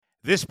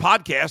This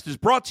podcast is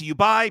brought to you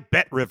by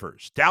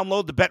BetRivers.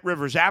 Download the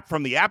BetRivers app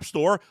from the App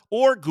Store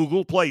or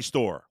Google Play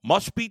Store.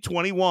 Must be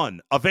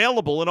 21.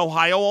 Available in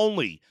Ohio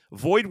only.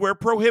 Void where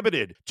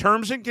prohibited.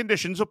 Terms and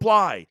conditions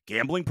apply.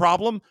 Gambling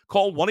problem?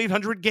 Call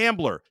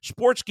 1-800-GAMBLER.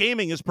 Sports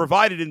gaming is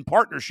provided in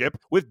partnership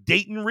with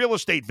Dayton Real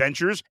Estate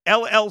Ventures,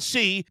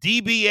 LLC,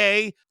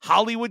 DBA,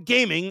 Hollywood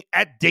Gaming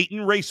at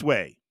Dayton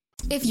Raceway.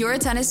 If you're a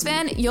tennis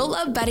fan, you'll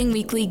love Betting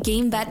Weekly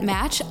Game Bet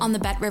Match on the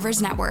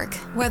BetRivers Network.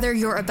 Whether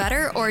you're a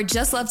bettor or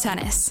just love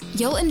tennis,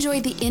 you'll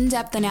enjoy the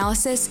in-depth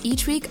analysis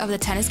each week of the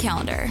tennis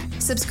calendar.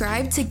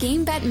 Subscribe to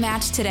Game Bet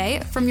Match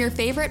today from your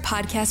favorite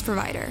podcast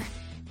provider.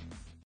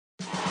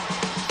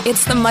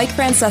 It's the Mike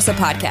Francesa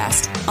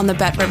Podcast on the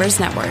BetRivers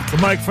Network. The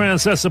Mike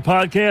Francesa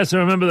Podcast.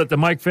 And remember that the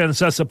Mike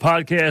Francesa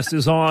Podcast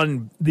is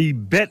on the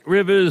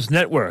BetRivers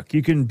Network.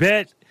 You can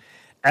bet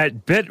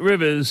at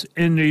BetRivers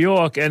in New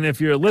York. And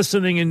if you're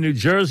listening in New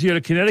Jersey or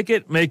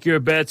Connecticut, make your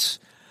bets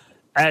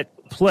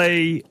at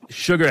Play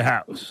Sugar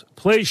House.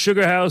 Play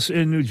Sugar House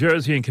in New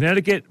Jersey and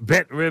Connecticut,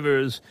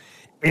 BetRivers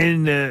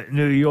in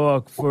New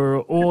York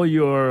for all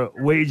your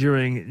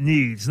wagering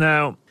needs.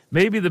 Now,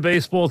 maybe the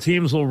baseball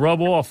teams will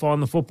rub off on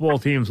the football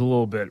teams a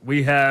little bit.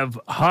 We have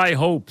high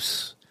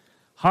hopes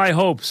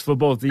for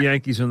both the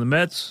Yankees and the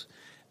Mets,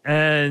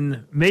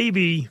 and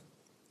maybe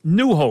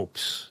new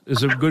hopes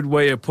is a good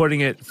way of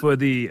putting it for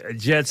the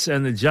Jets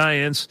and the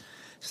Giants.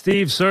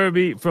 Steve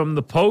Serby from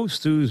The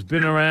Post, who's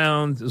been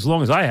around as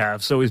long as I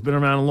have, so he's been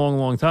around a long,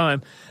 long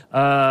time,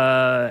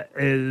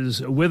 is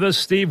with us.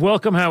 Steve,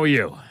 welcome. How are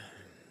you?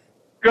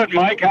 Good,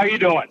 Mike. How you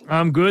doing?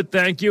 I'm good,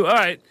 thank you. All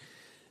right,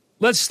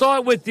 let's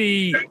start with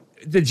the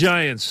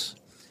Giants.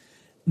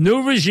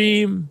 New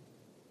regime,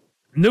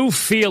 new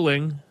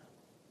feeling.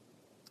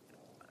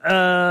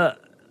 One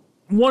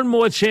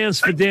more chance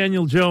for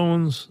Daniel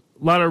Jones.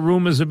 A lot of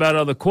rumors about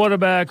other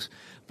quarterbacks.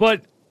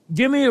 But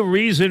give me a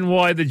reason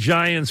why the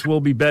Giants will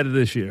be better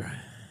this year.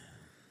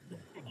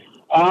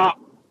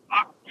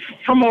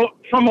 From a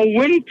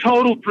win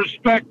total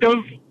perspective,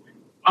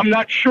 I'm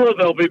not sure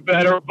they'll be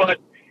better, but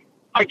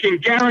I can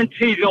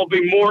guarantee they'll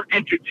be more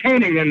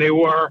entertaining than they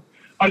were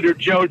under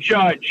Joe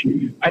Judge.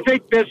 I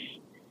think this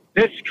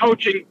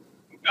coaching,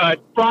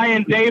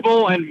 Brian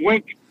Dable and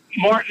Wink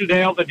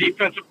Martindale, the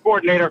defensive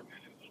coordinator,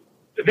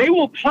 they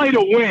will play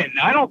to win.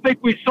 I don't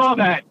think we saw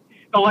that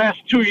the last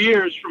 2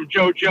 years from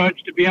Joe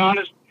Judge, to be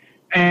honest.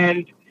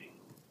 And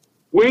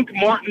Wink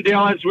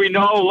Martindale, as we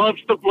know,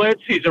 loves the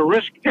blitz. He's a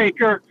risk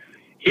taker.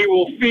 He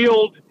will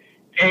field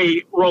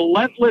a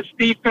relentless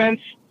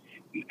defense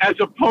as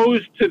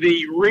opposed to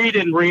the read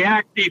and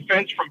react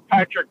defense from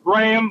Patrick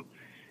Graham.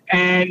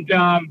 And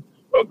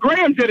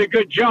Graham did a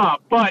good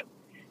job, but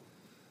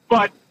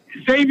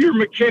Xavier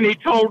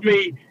McKinney told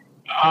me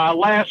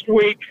last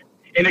week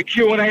in a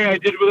Q&A I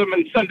did with him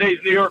in Sunday's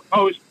New York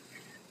Post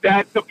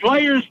that the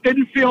players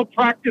didn't feel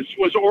practice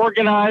was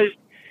organized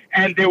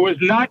and there was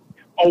not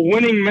a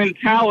winning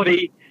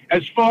mentality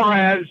as far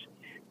as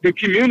the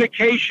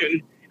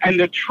communication and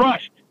the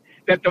trust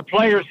that the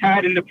players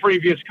had in the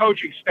previous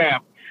coaching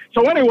staff.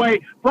 So anyway,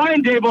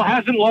 Brian Dable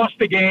hasn't lost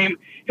the game.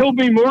 He'll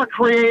be more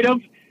creative,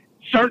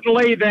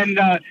 certainly, than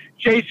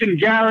Jason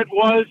Garrett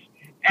was.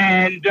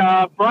 And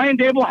Brian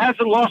Dable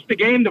hasn't lost the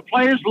game. The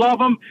players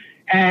love him.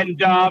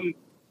 And,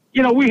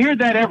 we hear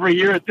that every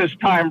year at this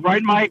time,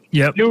 right, Mike?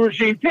 Yep. New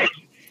regime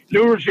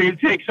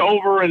takes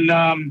over,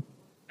 and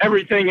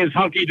everything is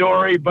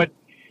hunky-dory. But,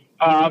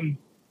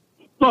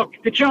 look,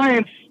 the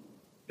Giants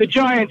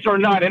are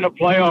not in a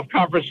playoff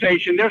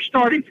conversation. They're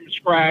starting from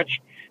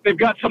scratch. They've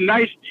got some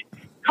nice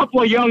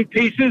couple of young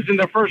pieces in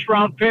their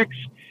first-round picks,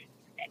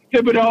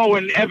 Thibodeau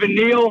and Evan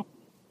Neal.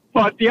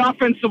 But the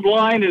offensive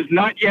line is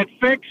not yet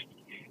fixed.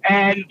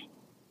 And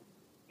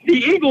the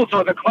Eagles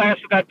are the class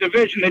of that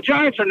division. The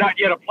Giants are not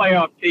yet a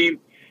playoff team.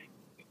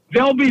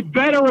 They'll be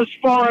better as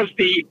far as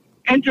the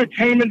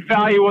entertainment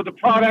value of the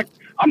product.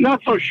 I'm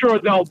not so sure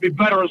they'll be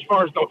better as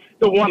far as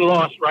the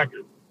one-loss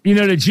record. The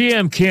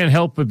GM can't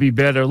help but be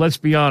better. Let's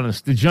be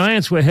honest. The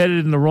Giants were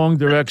headed in the wrong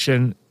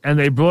direction, and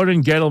they brought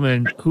in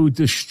Gettleman, who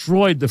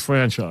destroyed the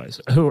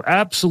franchise, who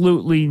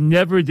absolutely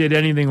never did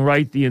anything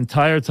right the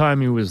entire time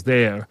he was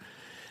there,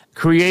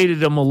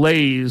 created a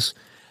malaise.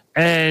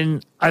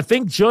 And I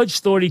think Judge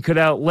thought he could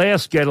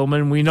outlast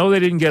Gettleman. We know they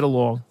didn't get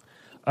along.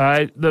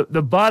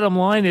 The bottom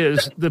line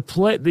is the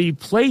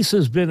place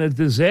has been a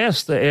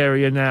disaster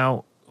area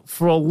now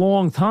for a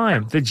long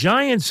time. The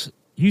Giants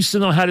used to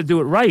know how to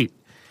do it right.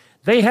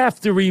 They have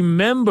to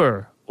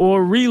remember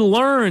or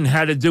relearn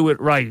how to do it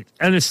right.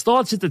 And it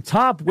starts at the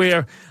top,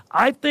 where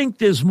I think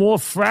there's more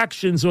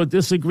fractions or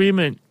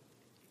disagreement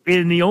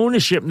in the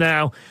ownership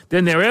now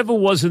than there ever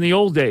was in the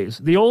old days.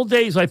 The old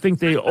days, I think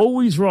they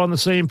always were on the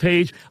same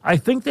page. I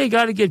think they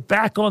got to get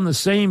back on the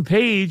same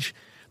page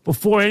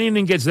before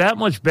anything gets that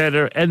much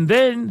better. And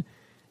then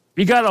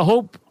you got to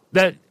hope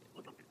that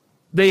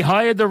they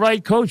hired the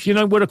right coach.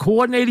 With a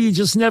coordinator, you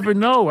just never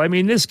know. I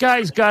mean, this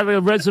guy's got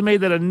a resume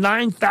that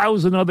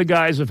 9,000 other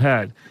guys have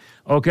had,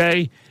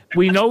 okay?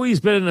 We know he's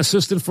been an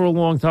assistant for a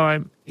long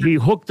time. He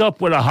hooked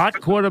up with a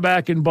hot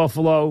quarterback in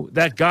Buffalo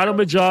that got him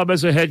a job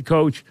as a head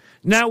coach.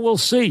 Now we'll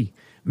see.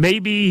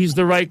 Maybe he's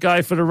the right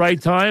guy for the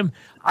right time.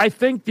 I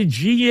think the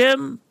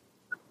GM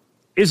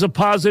is a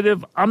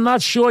positive. I'm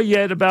not sure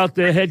yet about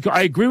the head coach.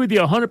 I agree with you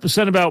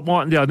 100% about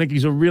Martindale. I think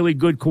he's a really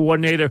good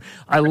coordinator.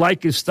 I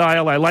like his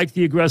style. I like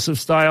the aggressive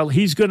style.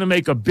 He's going to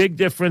make a big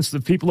difference. The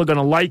people are going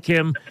to like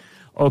him.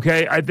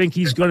 Okay, I think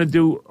he's going to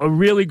do a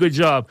really good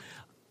job.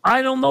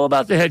 I don't know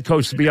about the head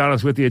coach, to be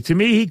honest with you. To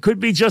me, he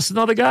could be just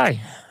another guy.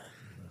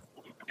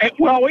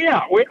 Well,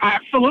 yeah,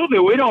 absolutely.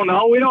 We don't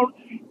know. We don't.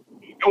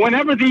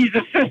 Whenever these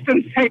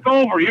assistants take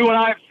over, you and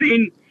I have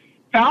seen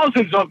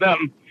thousands of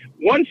them.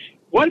 Once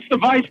the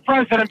vice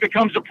president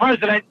becomes a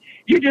president,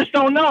 you just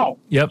don't know.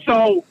 Yep.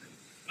 So,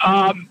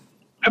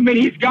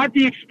 he's got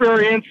the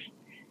experience.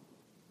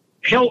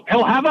 He'll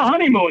have a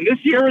honeymoon. This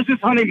year is his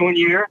honeymoon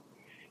year.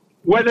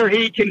 Whether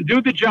he can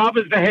do the job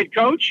as the head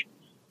coach,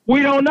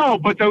 we don't know.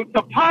 But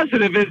the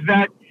positive is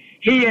that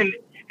he and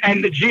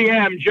the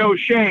GM, Joe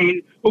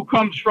Shane, who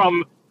comes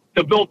from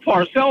the Bill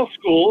Parcells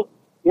School,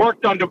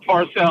 worked under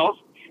Parcells.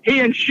 He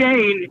and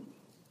Shane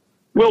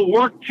will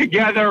work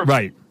together.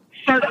 Right.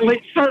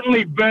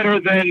 Certainly better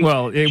than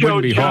it Joe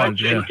wouldn't be hard.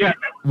 Judge. Yeah.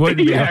 Wouldn't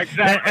be hard.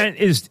 Exactly. And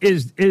is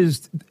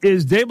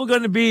Dable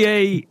going to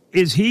be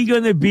is he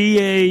going to be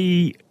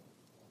a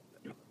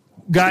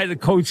guy the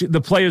coach the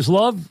players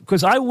love?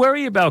 Because I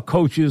worry about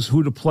coaches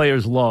who the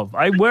players love.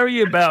 I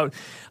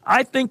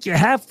think you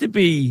have to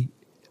be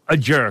a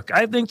jerk.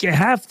 I think you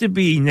have to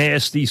be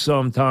nasty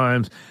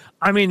sometimes.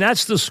 I mean,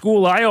 that's the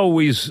school I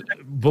always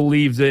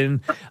believed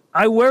in.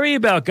 I worry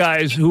about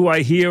guys who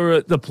I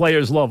hear the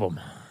players love them.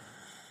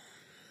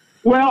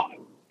 Well,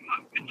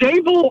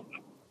 Dable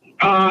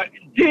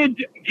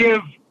did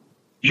give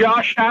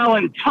Josh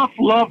Allen tough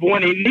love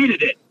when he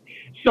needed it.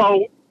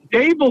 So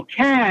Dable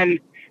can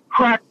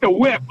crack the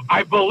whip,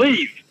 I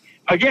believe.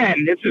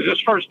 Again, this is his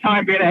first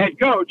time being a head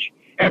coach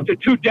after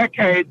two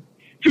decades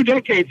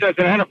as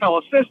an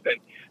NFL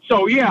assistant.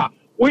 So, yeah,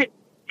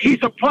 he's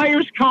a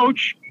player's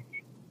coach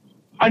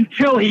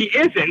until he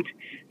isn't.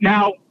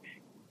 Now,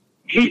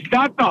 he's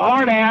not the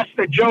hard ass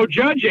that Joe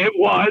Judge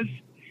was,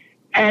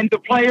 and the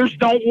players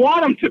don't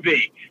want him to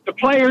be. The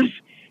players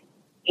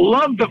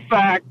love the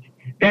fact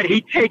that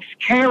he takes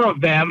care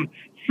of them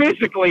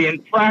physically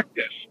in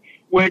practice,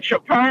 which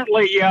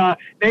apparently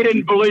they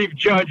didn't believe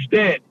Judge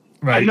did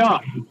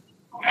enough.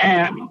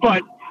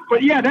 But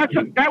yeah,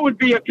 that would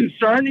be a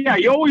concern. Yeah,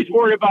 you always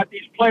worry about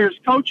these players'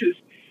 coaches,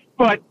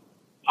 but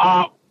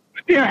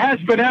there has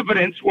been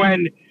evidence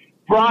when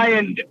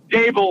Brian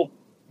Dable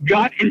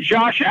got in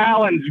Josh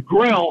Allen's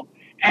grill,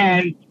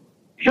 and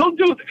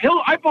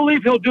I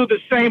believe he'll do the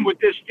same with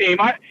this team.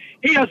 I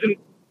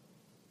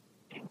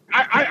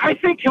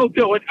think he'll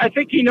do it. I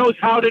think he knows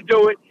how to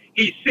do it.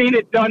 He's seen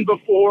it done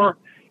before.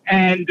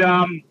 And,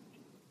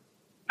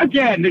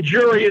 again, the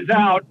jury is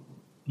out.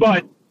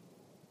 But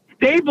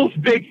Dable's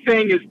big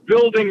thing is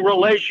building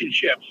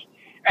relationships.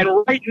 And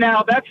right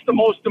now, that's the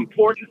most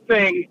important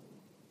thing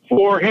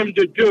for him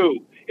to do,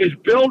 is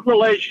build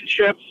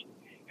relationships.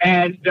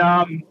 And,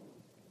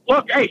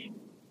 look, hey,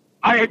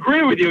 I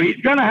agree with you. He's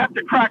going to have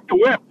to crack the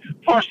whip.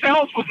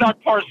 Parcells was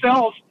not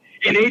Parcells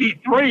in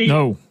 '83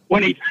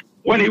 when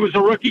he was a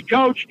rookie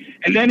coach,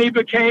 and then he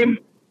became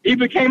a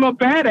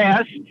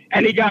badass,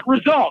 and he got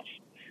results.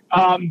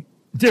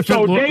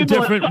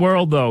 Different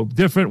world though.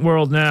 Different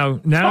world now.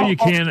 Now you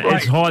can't. Right.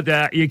 It's hard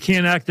that you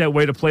can't act that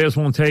way. The players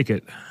won't take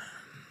it.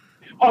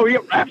 Oh, yeah,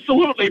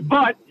 absolutely.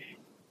 But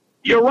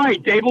you're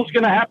right. Dable's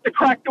going to have to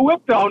crack the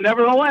whip, though.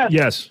 Nevertheless,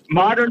 yes.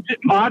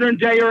 Modern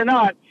day or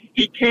not,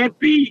 he can't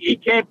be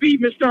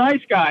Mr.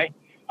 Nice Guy,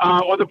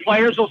 or the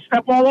players will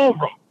step all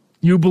over him.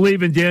 You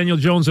believe in Daniel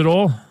Jones at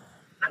all?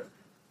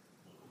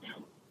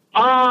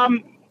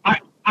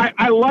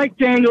 I like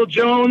Daniel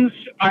Jones.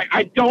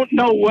 I don't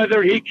know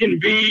whether he can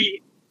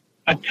be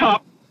a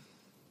top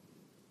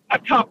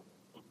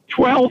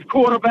 12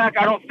 quarterback.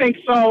 I don't think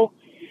so.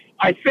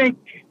 I think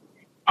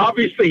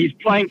obviously he's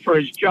playing for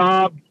his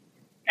job,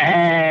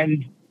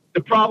 and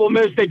the problem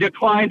is they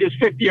declined his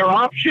 5th-year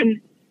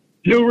option.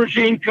 New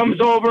regime comes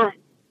over.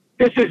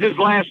 This is his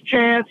last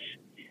chance.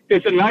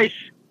 There's a nice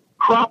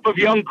crop of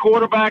young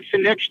quarterbacks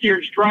in next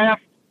year's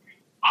draft.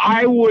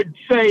 I would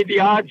say the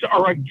odds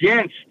are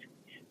against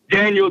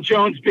Daniel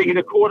Jones being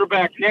the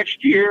quarterback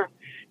next year.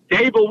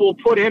 Dable will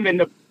put him in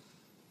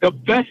the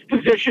best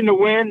position to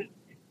win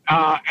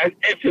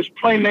if his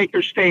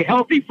playmakers stay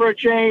healthy for a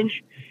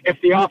change, if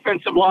the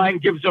offensive line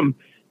gives him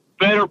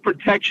better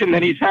protection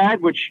than he's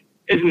had, which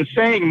isn't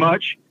saying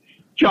much.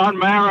 John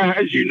Mara,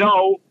 as you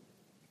know,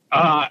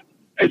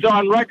 is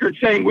on record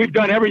saying we've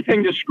done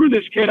everything to screw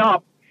this kid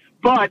up,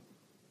 but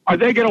are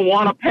they going to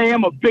want to pay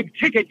him a big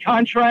ticket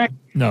contract?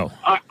 No,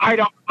 I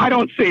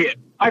don't see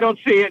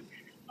it.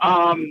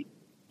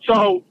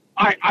 So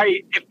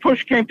if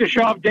push came to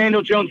shove,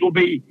 Daniel Jones will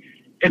be,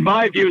 in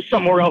my view,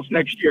 somewhere else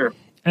next year.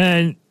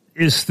 And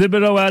is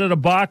Thibodeau out of the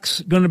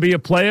box going to be a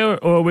player,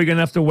 or are we going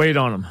to have to wait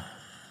on him?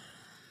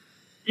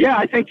 Yeah,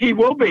 I think he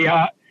will be.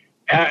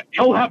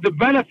 He'll have the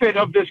benefit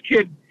of this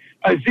kid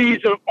Aziz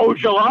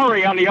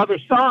Ojulari on the other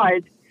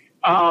side,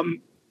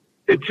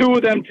 the two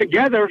of them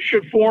together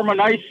should form a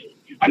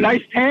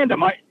nice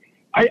tandem.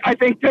 I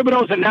think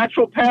Thibodeau's a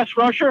natural pass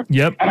rusher.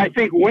 Yep. And I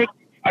think Wink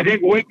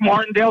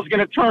Martindale's going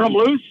to turn him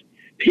loose.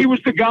 He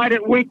was the guy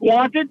that Wink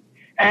wanted.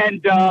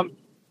 And,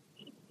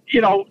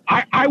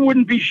 I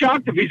wouldn't be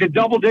shocked if he's a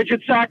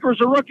double-digit sacker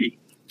as a rookie.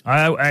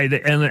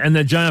 And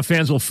the Giant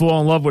fans will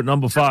fall in love with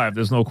number 5.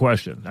 There's no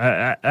question.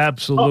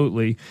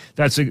 Absolutely.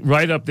 That's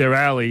right up their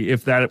alley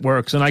if that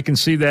works. And I can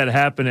see that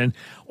happening.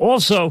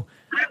 Also,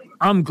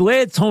 I'm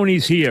glad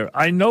Tony's here.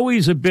 I know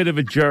he's a bit of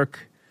a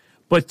jerk,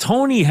 but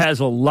Tony has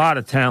a lot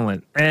of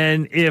talent.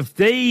 And if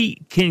they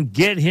can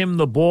get him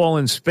the ball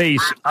in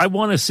space, I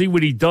want to see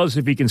what he does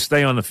if he can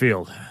stay on the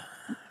field.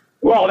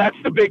 Well, that's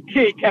the big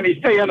key. Can he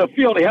stay on the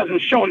field? He hasn't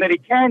shown that he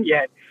can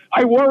yet.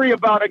 I worry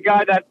about a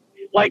guy that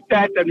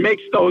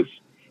makes those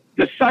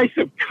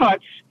decisive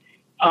cuts.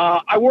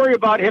 I worry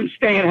about him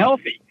staying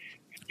healthy.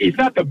 He's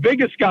not the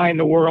biggest guy in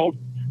the world.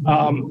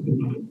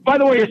 By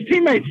the way, his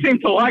teammates seem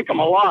to like him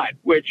a lot,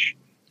 which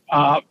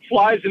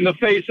flies in the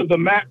face of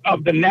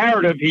the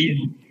narrative he's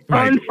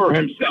earned for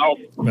himself.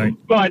 Right.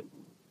 But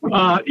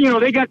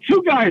they got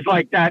two guys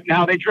like that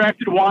now. They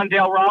drafted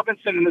Wan'Dale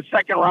Robinson in the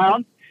second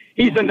round.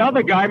 He's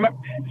another guy.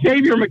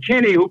 Xavier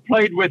McKinney, who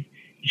played with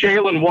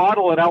Jalen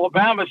Waddle at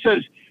Alabama,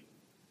 says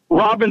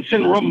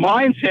Robinson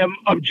reminds him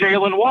of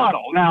Jalen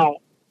Waddle. Now,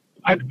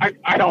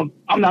 I'm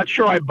not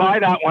sure I buy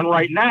that one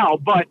right now,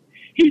 but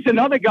he's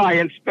another guy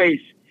in space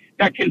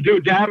that can do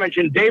damage,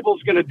 and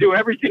Dable's going to do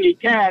everything he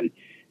can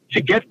to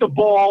get the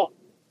ball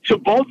to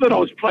both of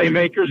those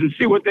playmakers and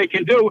see what they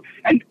can do.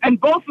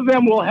 And both of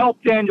them will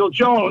help Daniel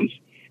Jones,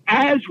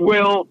 as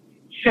will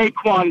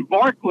Saquon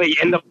Barkley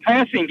in the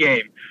passing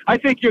game. I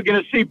think you're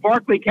going to see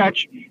Barkley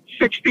catch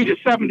 60 to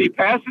 70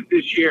 passes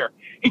this year.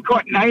 He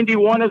caught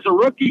 91 as a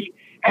rookie,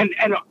 and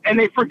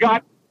they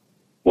forgot.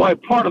 Well,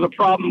 part of the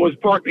problem was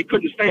Barkley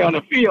couldn't stay on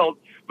the field,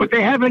 but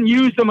they haven't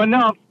used him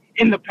enough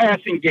in the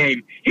passing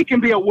game. He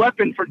can be a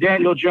weapon for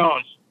Daniel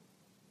Jones.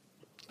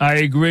 I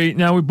agree.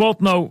 Now, we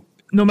both know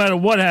no matter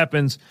what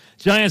happens,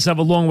 Giants have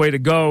a long way to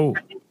go.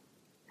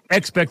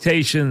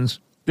 Expectations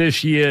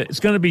this year, it's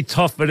going to be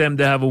tough for them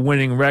to have a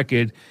winning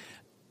record.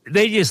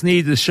 They just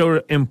need to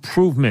show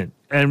improvement,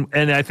 and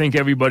I think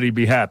everybody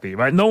be happy,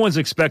 right? No one's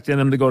expecting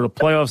them to go to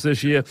playoffs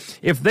this year.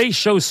 If they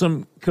show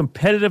some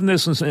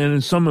competitiveness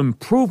and some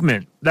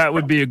improvement, that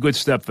would be a good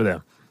step for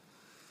them.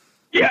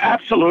 Yeah,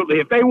 absolutely.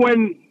 If they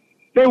win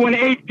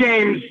 8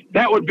 games,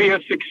 that would be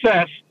a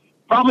success.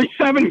 Probably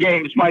 7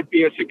 games might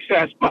be a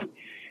success, but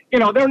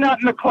they're not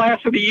in the class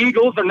of the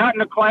Eagles. They're not in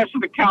the class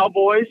of the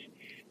Cowboys.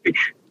 The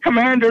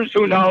Commanders,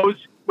 who knows?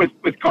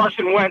 With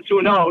Carson Wentz,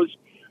 who knows?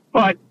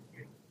 But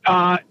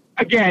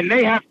again,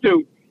 they have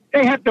to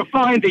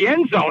find the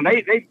end zone.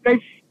 They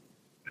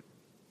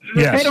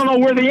don't know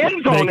where the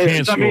end zone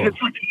is. Score. I mean, it's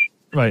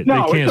right.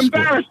 No, it's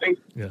embarrassing.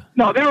 Yeah.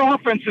 No, their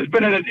offense has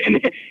been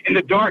in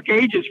the dark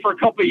ages for a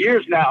couple of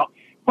years now.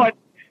 But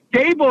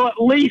Dable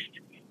at least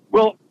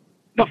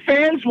the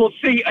fans will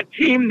see a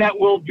team that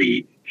will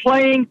be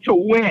playing to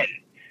win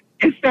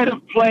instead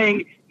of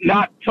playing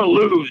not to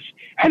lose.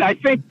 And I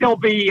think they'll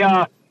be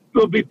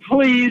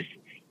pleased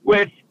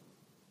with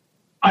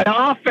an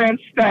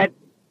offense that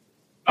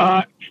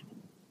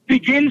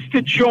begins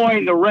to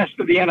join the rest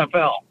of the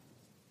NFL.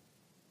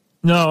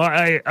 No,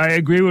 I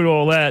agree with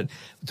all that.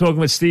 We're talking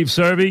with Steve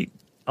Serby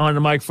on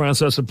the Mike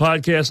Francesa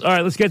podcast. All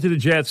right, let's get to the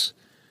Jets.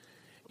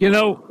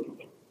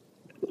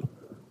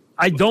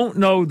 I don't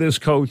know this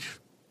coach.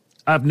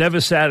 I've never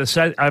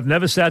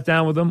sat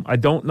down with him. I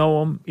don't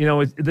know him.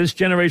 This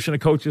generation of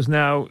coaches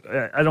now,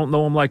 I don't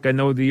know him like I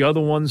know the other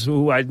ones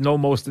who I know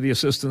most of the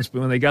assistants, but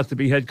when they got to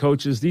be head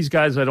coaches, these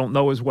guys I don't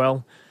know as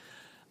well.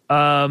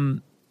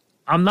 I'm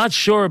not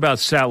sure about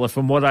Saleh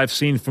from what I've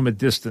seen from a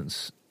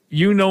distance.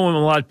 You know him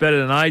a lot better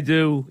than I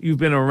do. You've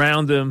been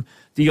around him.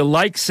 Do you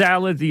like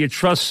Saleh? Do you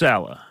trust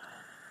Saleh?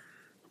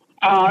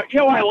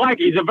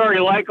 He's a very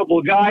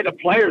likable guy. The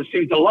players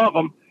seem to love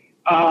him.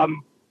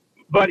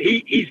 But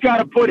he's got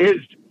to put his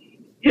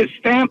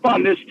stamp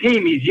on this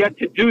team. He's yet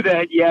to do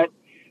that yet.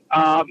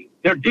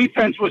 Their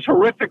defense was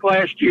horrific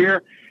last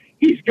year.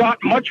 He's got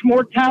much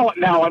more talent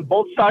now on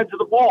both sides of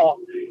the ball.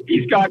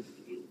 He's got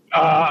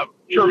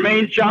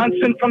Jermaine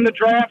Johnson from the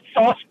draft,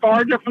 Sauce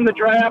Gardner from the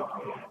draft.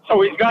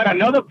 So he's got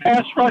another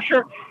pass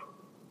rusher.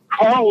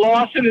 Carl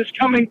Lawson is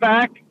coming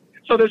back.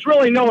 So there's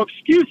really no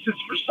excuses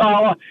for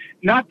Saleh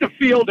not to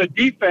field a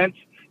defense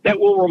that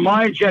will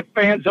remind Jet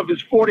fans of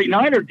his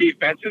 49er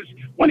defenses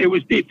when he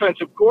was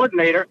defensive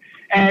coordinator.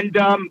 And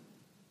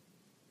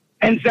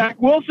Zach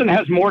Wilson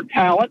has more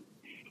talent,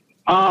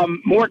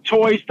 more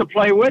toys to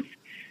play with.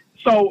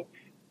 So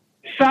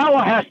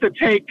Saleh has to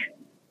take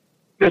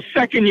the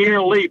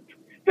second-year leap,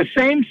 the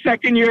same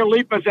second-year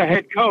leap as a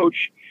head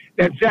coach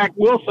that Zach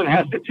Wilson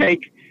has to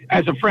take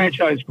as a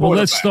franchise quarterback. Well,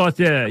 let's start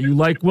there. You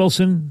like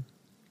Wilson?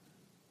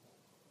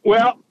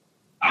 Well,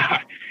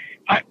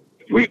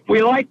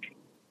 we like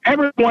 –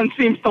 everyone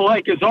seems to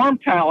like his arm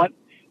talent,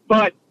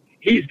 but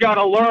he's got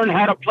to learn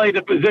how to play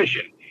the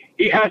position.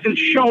 He hasn't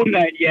shown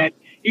that yet.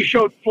 he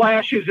showed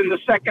flashes in the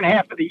second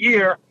half of the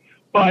year,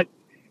 but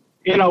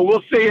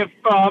we'll see if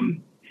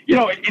and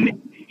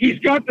he's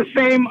got the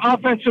same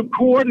offensive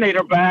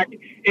coordinator back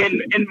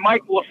in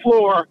Mike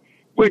LaFleur,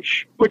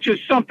 which is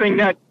something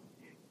that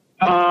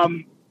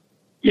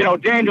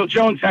Daniel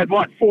Jones had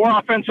 4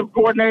 offensive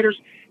coordinators.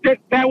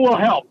 That will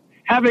help.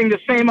 Having the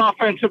same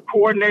offensive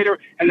coordinator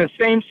and the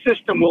same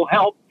system will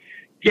help.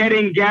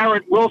 Getting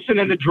Garrett Wilson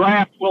in the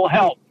draft will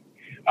help.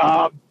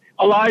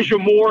 Elijah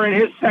Moore in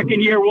his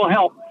second year will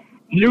help.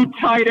 New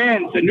tight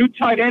ends, a new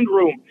tight end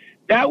room,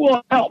 that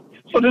will help.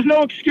 So there's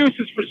no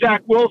excuses for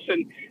Zach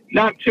Wilson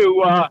not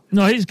to.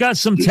 No, he's got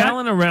some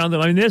talent around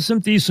him. I mean, there's some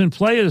decent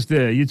players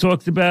there. You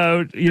talked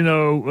about,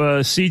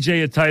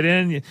 CJ at tight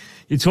end.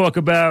 You talk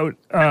about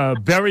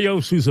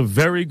Berrios, who's a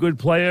very good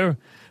player.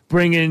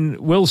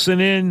 Bringing Wilson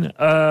in.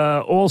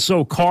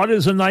 Also,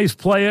 Carter's a nice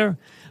player.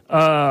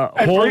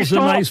 Hall's a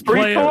nice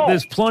player.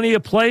 There's plenty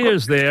of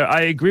players there.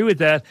 I agree with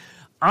that.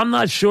 I'm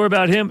not sure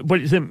about him,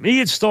 but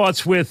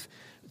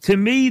to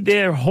me,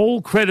 their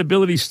whole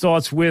credibility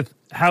starts with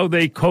how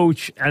they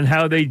coach and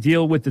how they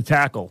deal with the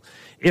tackle.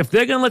 If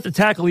they're going to let the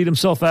tackle eat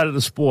himself out of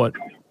the sport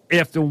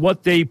after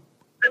what they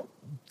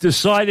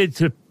decided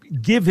to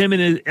give him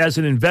as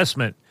an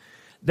investment,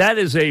 that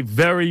is a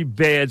very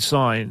bad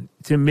sign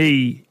to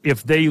me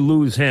if they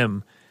lose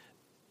him.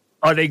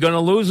 Are they going to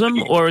lose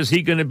him, or is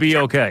he going to be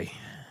okay?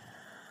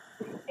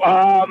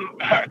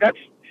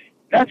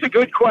 That's a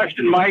good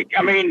question, Mike.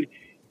 I mean,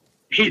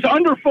 he's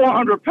under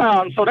 400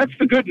 pounds, so that's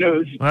the good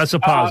news. Well, that's a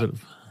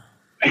positive.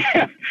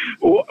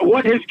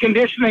 What his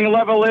conditioning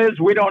level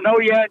is, we don't know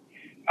yet.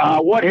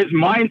 What his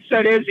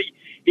mindset is,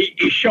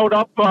 he showed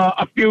up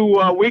a few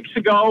weeks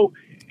ago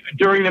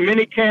during the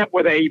mini camp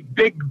with a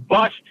big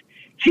bust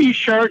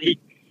T-shirt. He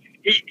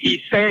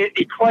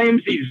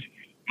claims he's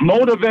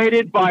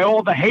motivated by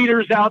all the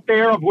haters out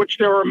there, of which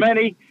there are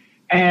many.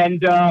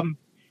 And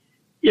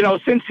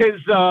since his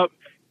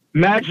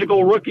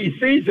magical rookie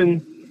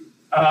season,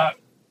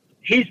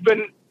 he's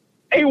been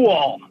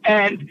AWOL.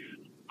 And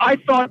I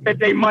thought that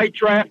they might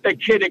draft a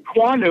kid at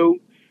Kwanu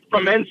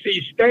from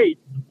NC State,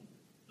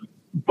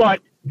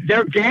 but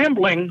they're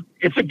gambling.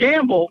 It's a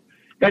gamble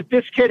that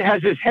this kid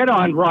has his head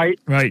on right.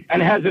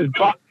 And has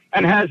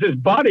his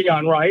body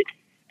on right,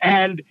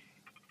 and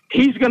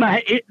he's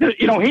gonna.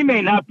 He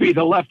may not be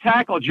the left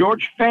tackle.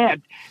 George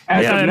Fant,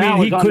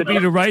 he could be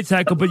the right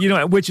tackle, but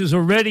which is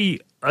already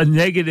a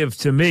negative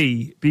to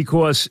me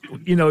because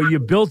you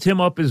built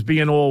him up as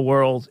being all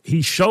world.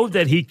 He showed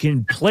that he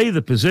can play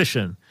the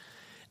position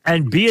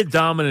and be a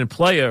dominant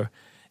player.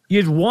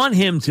 You'd want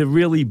him to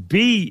really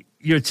be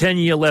your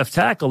 10-year left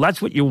tackle.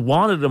 That's what you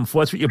wanted him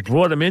for. That's what you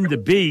brought him in to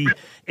be.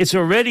 It's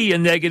already a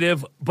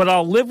negative, but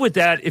I'll live with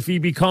that if he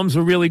becomes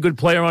a really good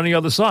player on the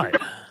other side.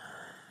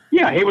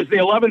 Yeah, he was the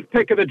 11th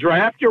pick of the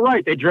draft. You're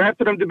right. They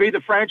drafted him to be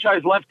the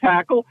franchise left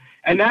tackle,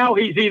 and now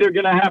he's either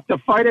going to have to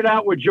fight it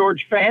out with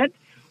George Fant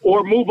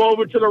or move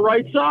over to the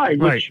right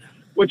side,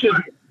 which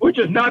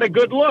is not a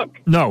good look.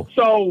 No.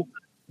 So,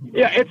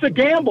 yeah, it's a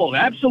gamble.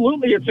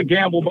 Absolutely, it's a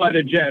gamble by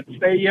the Jets.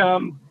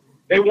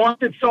 They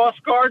wanted Sauce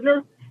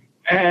Gardner,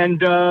 and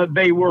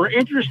they were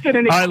interested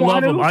in Kwanu. I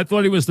love him. I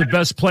thought he was the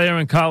best player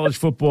in college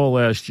football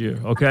last year,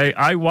 okay?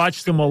 I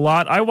watched him a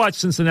lot. I watched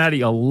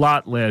Cincinnati a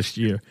lot last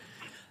year.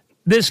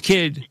 This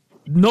kid,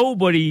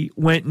 nobody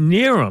went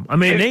near him. I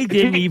mean,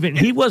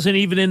 he wasn't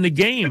even in the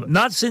game.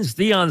 Not since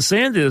Deion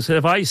Sanders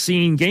have I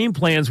seen game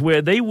plans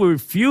where they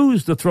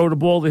refused to throw the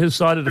ball to his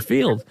side of the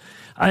field.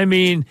 I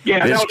mean,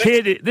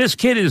 this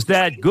kid is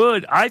that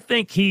good. I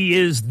think he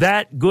is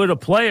that good a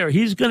player.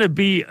 He's going to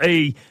be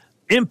a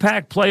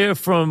impact player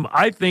from,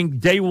 I think,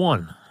 day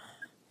one.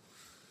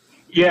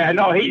 Yeah,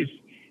 no,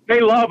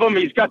 they love him.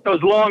 He's got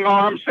those long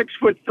arms,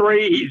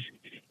 6'3".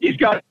 He's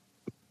got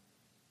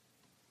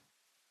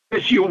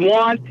this you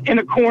want in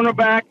a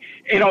cornerback.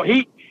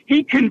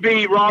 He can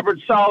be Robert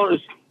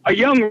Saller's, a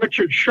young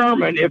Richard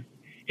Sherman if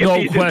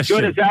he's as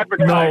good as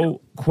advertised.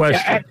 No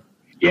question.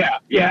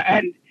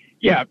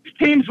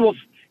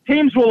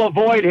 Teams will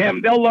avoid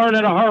him. They'll learn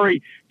in a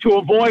hurry to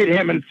avoid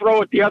him and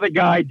throw at the other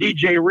guy,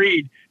 DJ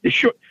Reed, the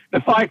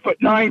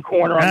 5'9"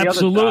 corner on the other side.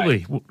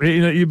 Absolutely.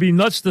 You'd be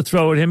nuts to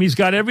throw at him. He's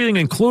got everything,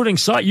 including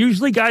size.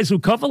 Usually guys who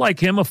cover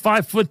like him are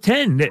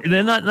 5'10".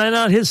 They're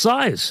not his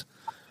size.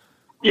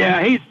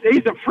 Yeah, he's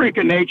a freak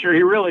of nature.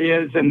 He really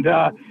is. And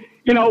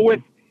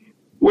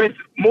with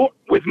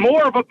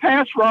more of a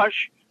pass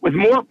rush, with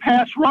more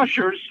pass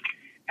rushers,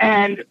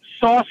 and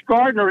Sauce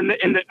Gardner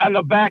on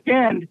the back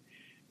end,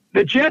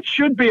 the Jets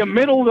should be a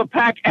middle of the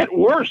pack at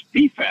worst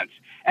defense.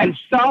 And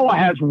Saleh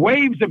has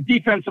waves of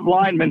defensive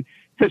linemen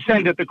to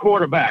send at the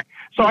quarterback.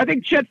 So I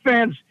think Jet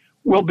fans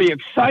will be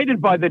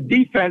excited by the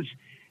defense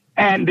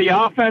and the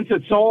offense.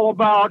 It's all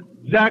about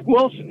Zach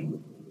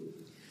Wilson.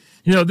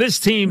 This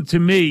team, to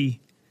me,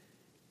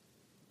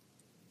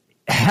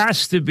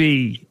 has to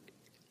be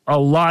a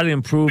lot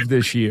improved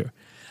this year.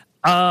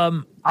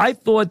 I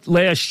thought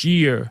last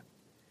year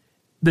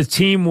the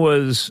team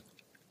was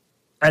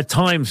at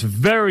times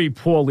very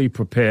poorly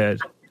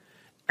prepared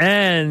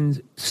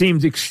and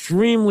seemed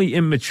extremely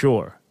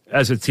immature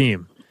as a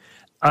team.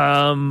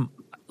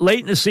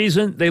 Late in the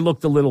season, they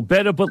looked a little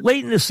better, but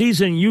late in the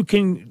season, you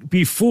can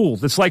be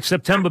fooled. It's like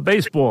September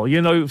baseball.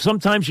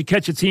 Sometimes you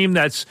catch a team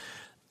that's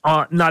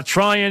not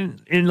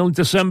trying in the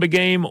December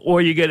game,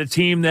 or you get a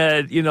team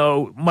that,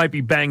 might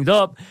be banged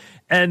up.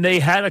 And they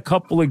had a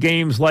couple of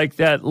games like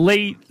that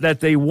late that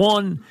they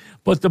won.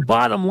 But the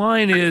bottom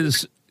line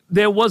is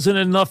there wasn't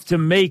enough to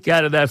make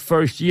out of that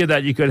first year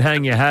that you could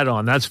hang your hat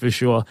on. That's for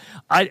sure.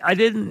 I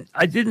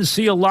didn't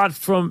see a lot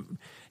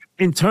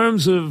in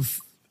terms of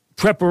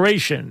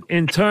preparation,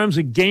 in terms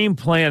of game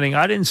planning.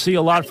 I didn't see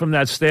a lot from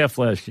that staff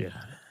last year.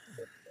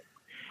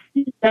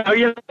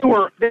 They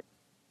were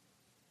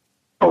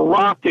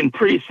rocked in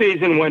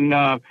preseason when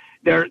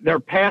their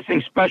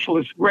passing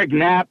specialist Greg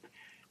Knapp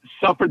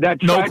suffered that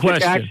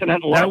tragic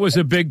accident. That was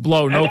a big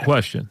blow, no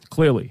question,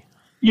 clearly.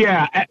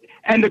 Yeah,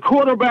 and the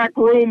quarterback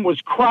room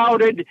was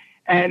crowded,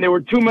 and there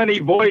were too many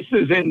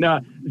voices in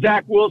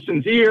Zach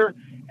Wilson's ear,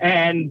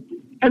 and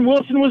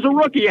Wilson was a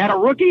rookie. He had a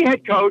rookie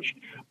head coach,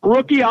 a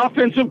rookie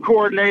offensive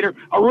coordinator,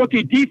 a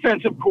rookie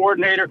defensive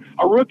coordinator,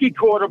 a rookie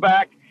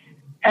quarterback,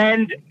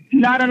 and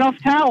not enough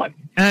talent.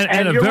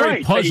 And a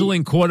very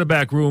puzzling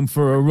quarterback room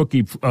for a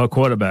rookie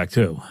quarterback,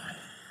 too.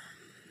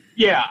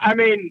 Yeah, I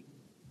mean,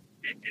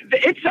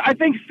 I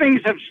think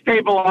things have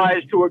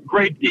stabilized to a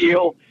great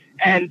deal.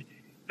 And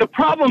the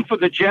problem for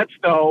the Jets,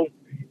 though,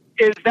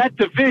 is that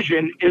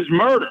division is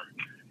murdered.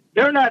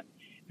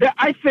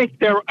 I think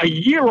they're a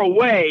year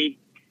away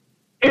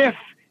if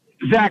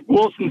Zach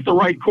Wilson's the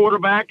right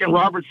quarterback and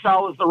Robert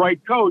Saleh's the right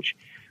coach.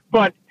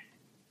 But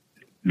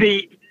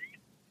the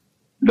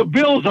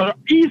Bills are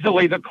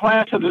easily the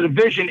class of the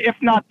division, if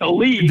not the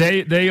lead.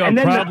 They are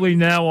probably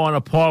now on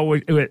a par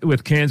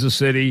with Kansas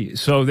City,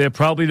 so they're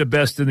probably the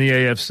best in the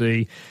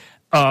AFC.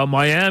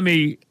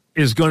 Miami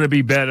is going to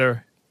be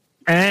better,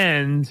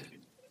 and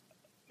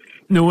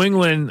New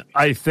England,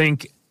 I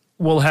think,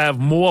 will have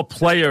more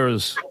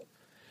players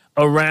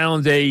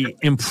around a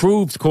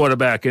improved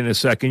quarterback in his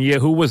second year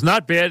who was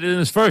not bad in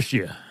his first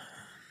year.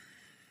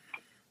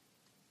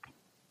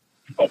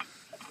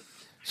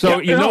 So,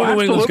 New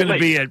England's going to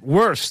be at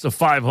worst a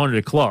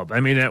 500 club. I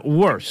mean, at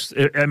worst.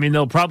 I mean,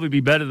 they'll probably be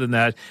better than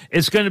that.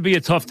 It's going to be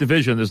a tough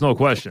division. There's no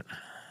question.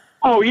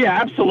 Oh,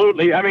 yeah,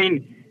 absolutely. I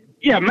mean,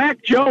 yeah,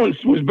 Mac Jones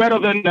was better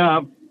than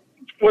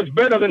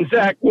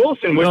Zach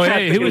Wilson.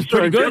 He was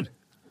pretty good.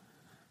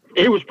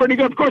 He was pretty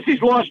good. Of course,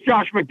 he's lost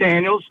Josh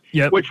McDaniels,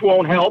 which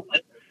won't help.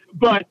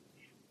 But,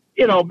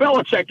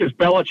 Belichick is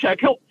Belichick.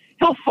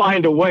 He'll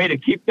find a way to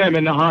keep them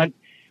in the hunt.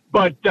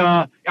 But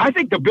I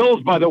think the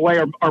Bills, by the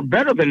way, are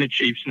better than the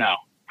Chiefs now.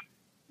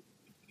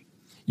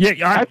 Yeah,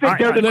 I think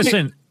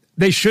listen,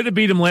 they should have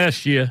beat them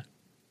last year.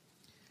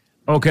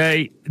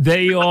 Okay,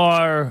 they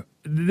are.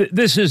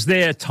 This is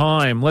their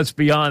time. Let's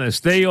be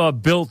honest. They are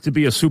built to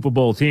be a Super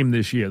Bowl team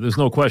this year. There's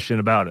no question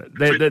about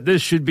it.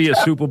 This should be a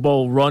Super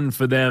Bowl run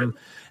for them.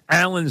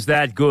 Allen's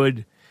that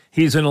good.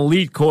 He's an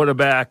elite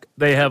quarterback.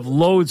 They have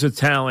loads of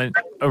talent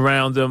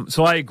around them.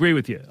 So I agree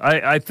with you.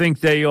 I think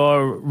they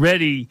are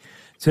ready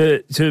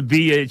to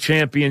be a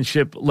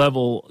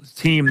championship-level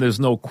team. There's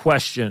no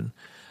question.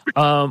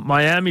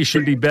 Miami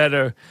should be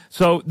better.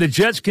 So the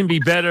Jets can be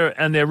better,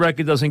 and their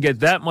record doesn't get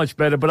that much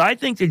better. But I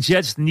think the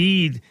Jets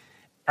need,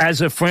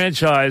 as a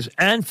franchise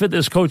and for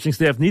this coaching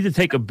staff, need to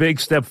take a big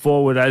step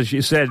forward, as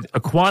you said, a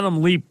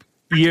quantum leap,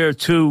 year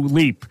two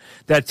leap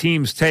that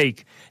teams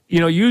take.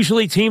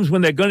 Usually teams,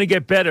 when they're going to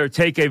get better,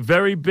 take a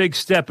very big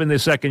step in their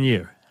second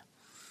year.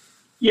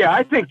 Yeah,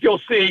 I think you'll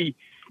see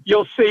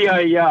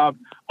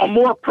a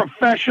more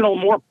professional,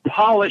 more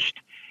polished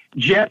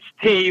Jets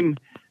team.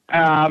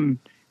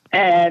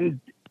 And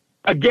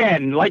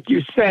again, like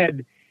you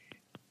said,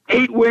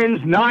 8 wins,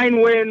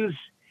 9 wins.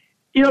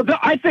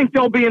 I think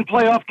they'll be in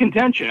playoff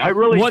contention. I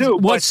really do.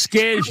 What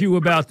scares you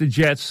about the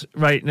Jets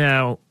right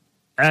now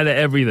out of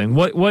everything?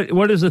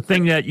 What is the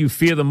thing that you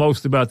fear the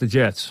most about the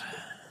Jets?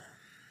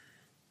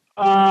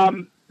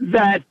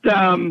 That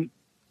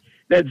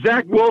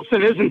Zach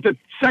Wilson isn't the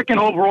second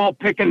overall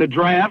pick in the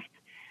draft,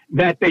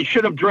 that they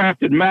should have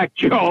drafted Mac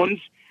Jones.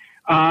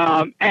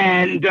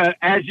 And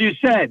as you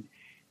said,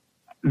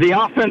 the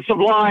offensive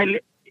line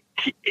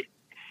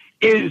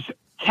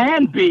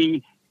can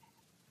be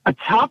a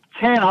top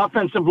 10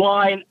 offensive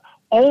line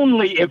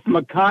only if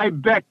Mekhi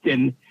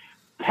Becton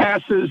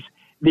passes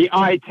the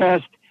eye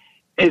test,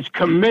 is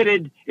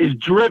committed, is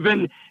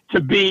driven to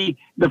be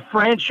the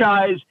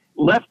franchise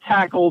left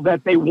tackle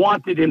that they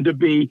wanted him to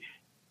be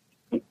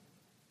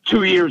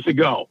 2 years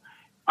ago.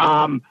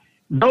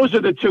 Those are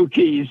the two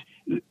keys.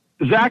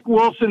 Zach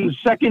Wilson's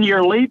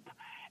second-year leap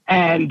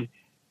and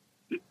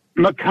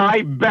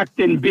Mekhi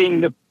Becton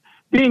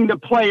being the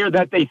player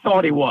that they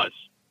thought he was.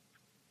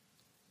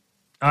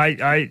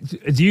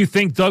 Do you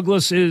think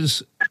Douglas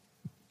is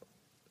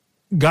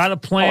got a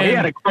plan? Oh, he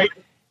had a great.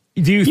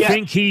 Do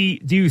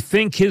you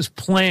think his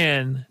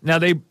plan? Now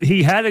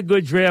he had a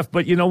good draft,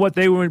 but you know what?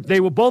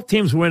 Both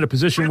teams were in a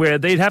position where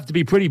they'd have to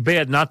be pretty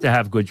bad not to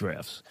have good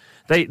drafts.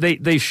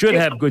 They should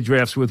have good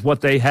drafts with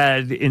what they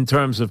had in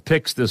terms of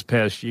picks this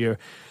past year.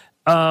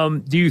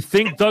 Do you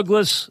think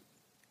Douglas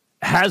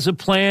has a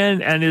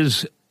plan and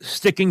is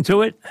sticking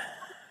to it?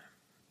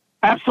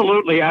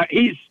 Absolutely.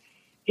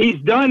 He's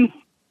done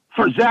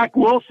for Zach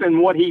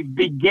Wilson what he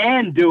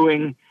began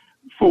doing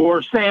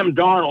for Sam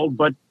Darnold,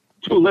 but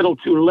too little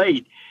too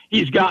late.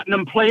 He's gotten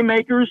them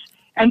playmakers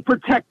and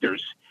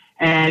protectors,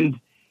 and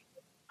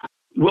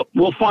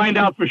we'll find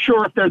out for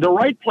sure if they're the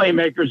right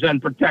playmakers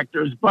and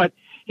protectors, but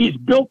he's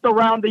built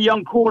around the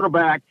young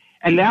quarterback,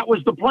 and that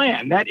was the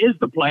plan. That is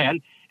the plan.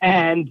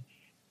 And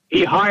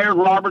he hired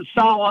Robert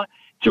Saleh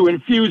to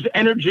infuse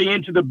energy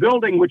into the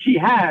building, which he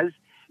has.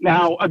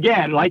 Now,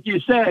 again, like you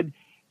said,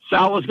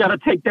 Saleh's got to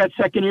take that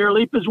second-year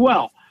leap as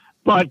well.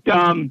 But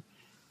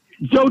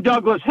Joe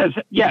Douglas has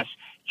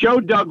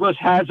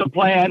a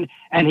plan,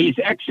 and he's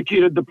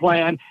executed the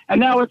plan, and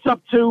now it's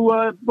up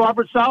to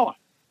Robert Saleh.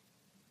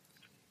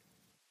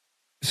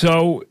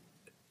 So,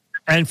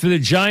 and for the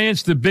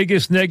Giants, the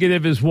biggest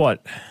negative is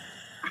what?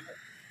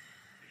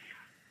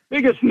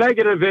 Biggest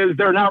negative is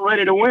they're not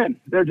ready to win.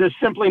 They're just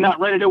simply not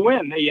ready to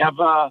win. They have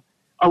a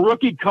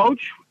rookie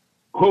coach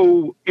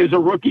who is a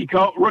rookie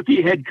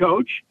head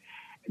coach.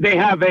 They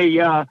have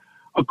a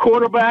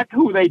quarterback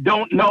who they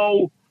don't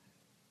know,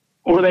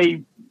 or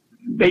they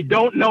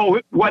don't know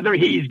whether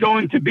he's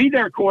going to be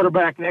their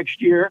quarterback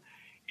next year.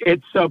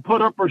 It's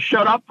put up or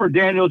shut up for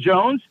Daniel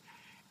Jones.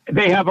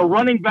 They have a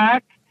running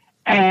back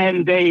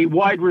and a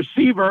wide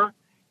receiver,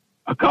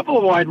 a couple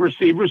of wide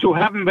receivers who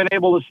haven't been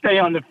able to stay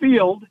on the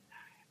field.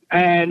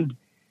 And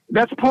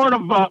that's part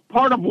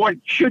of what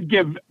should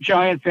give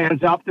Giant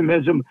fans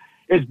optimism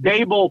is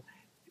Dable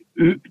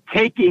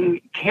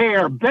taking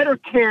better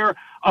care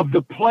of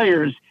the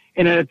players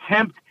in an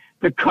attempt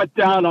to cut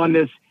down on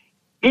this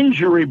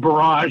injury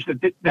barrage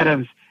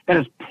that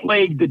has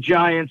plagued the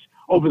Giants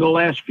over the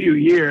last few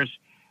years.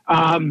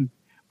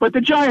 But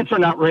the Giants are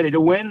not ready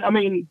to win. I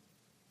mean,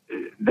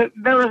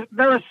 they're a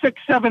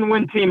 6-7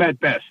 win team at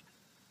best.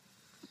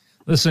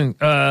 Listen,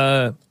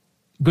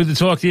 good to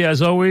talk to you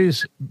as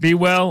always. Be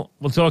well.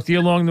 We'll talk to you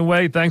along the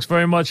way. Thanks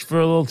very much for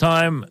a little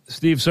time,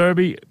 Steve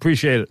Serby.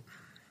 Appreciate it.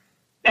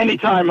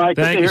 Anytime, Mike.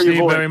 Thank you,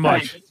 Steve, very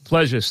much. Thanks.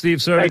 Pleasure. Steve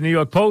Serby, New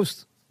York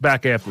Post.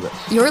 Back after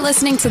this. You're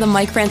listening to the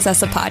Mike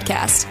Francesa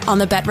podcast on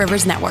the Bet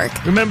Rivers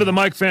Network. Remember, the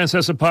Mike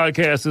Francesa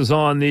podcast is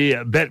on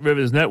the Bet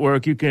Rivers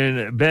Network. You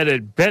can bet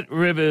at Bet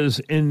Rivers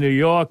in New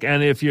York.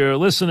 And if you're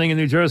listening in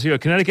New Jersey or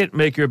Connecticut,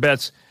 make your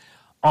bets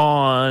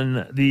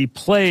on the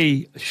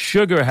Play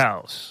Sugar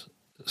House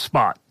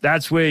spot.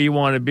 That's where you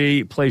want to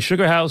be. Play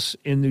Sugar House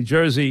in New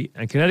Jersey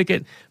and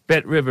Connecticut.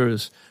 Bet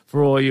Rivers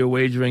for all your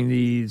wagering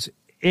needs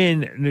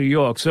in New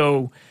York.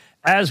 So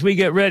as we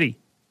get ready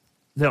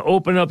to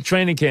open up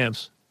training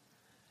camps,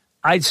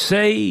 I'd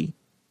say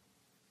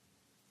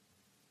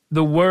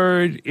the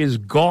word is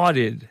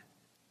guarded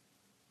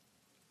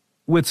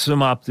with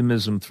some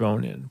optimism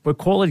thrown in, but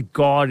call it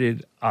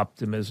guarded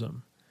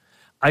optimism.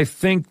 I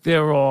think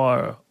there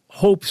are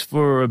hopes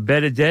for a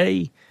better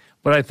day,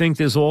 but I think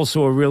there's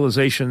also a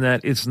realization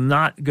that it's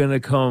not going to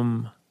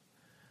come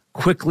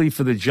quickly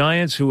for the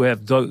Giants, who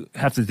have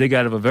to dig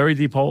out of a very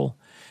deep hole,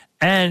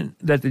 and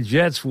that the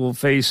Jets will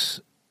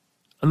face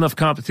enough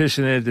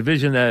competition in a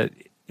division that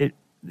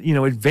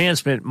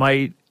advancement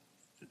might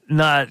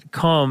not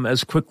come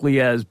as quickly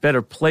as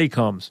better play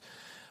comes.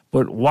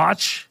 But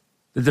watch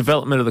the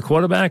development of the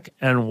quarterback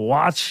and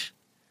watch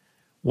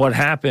what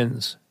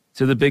happens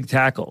to the big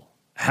tackle.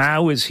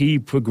 How is he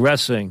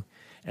progressing?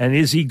 And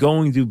is he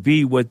going to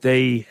be what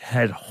they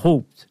had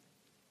hoped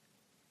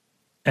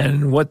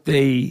and what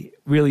they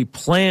really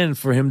planned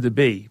for him to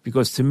be?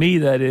 Because to me,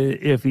 that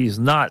if he's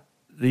not,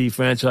 the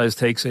franchise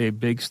takes a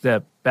big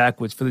step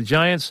backwards. For the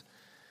Giants,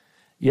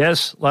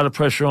 yes, a lot of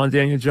pressure on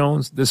Daniel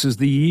Jones. This is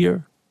the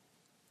year.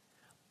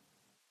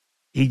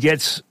 He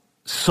gets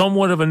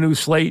somewhat of a new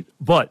slate,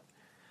 but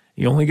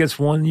he only gets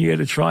 1 year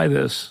to try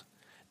this.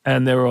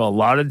 And there are a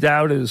lot of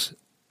doubters,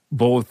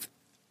 both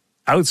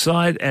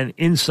outside and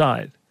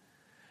inside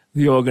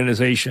the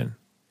organization.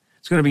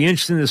 It's going to be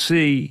interesting to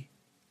see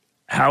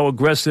how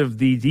aggressive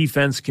the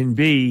defense can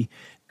be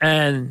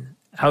and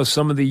how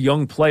some of the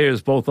young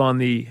players, both in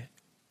the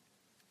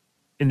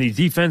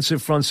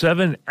defensive front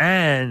seven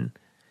and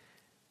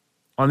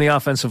on the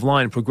offensive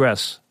line,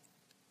 progress,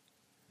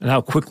 and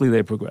how quickly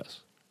they progress.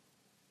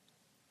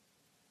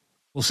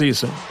 We'll see you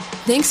soon.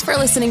 Thanks for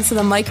listening to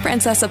the Mike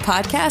Francesa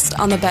podcast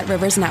on the Bet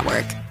Rivers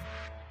Network.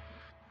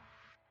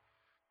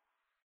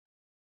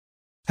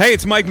 Hey,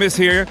 it's Mike Miss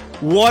here.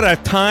 What a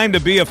time to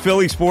be a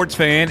Philly sports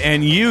fan,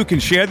 and you can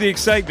share the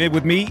excitement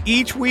with me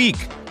each week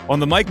on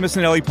the Mike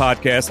Missinelli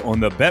podcast on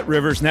the Bet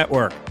Rivers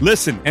Network.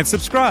 Listen and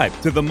subscribe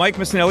to the Mike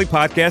Missinelli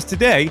podcast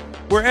today,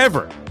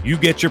 wherever you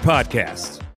get your podcasts.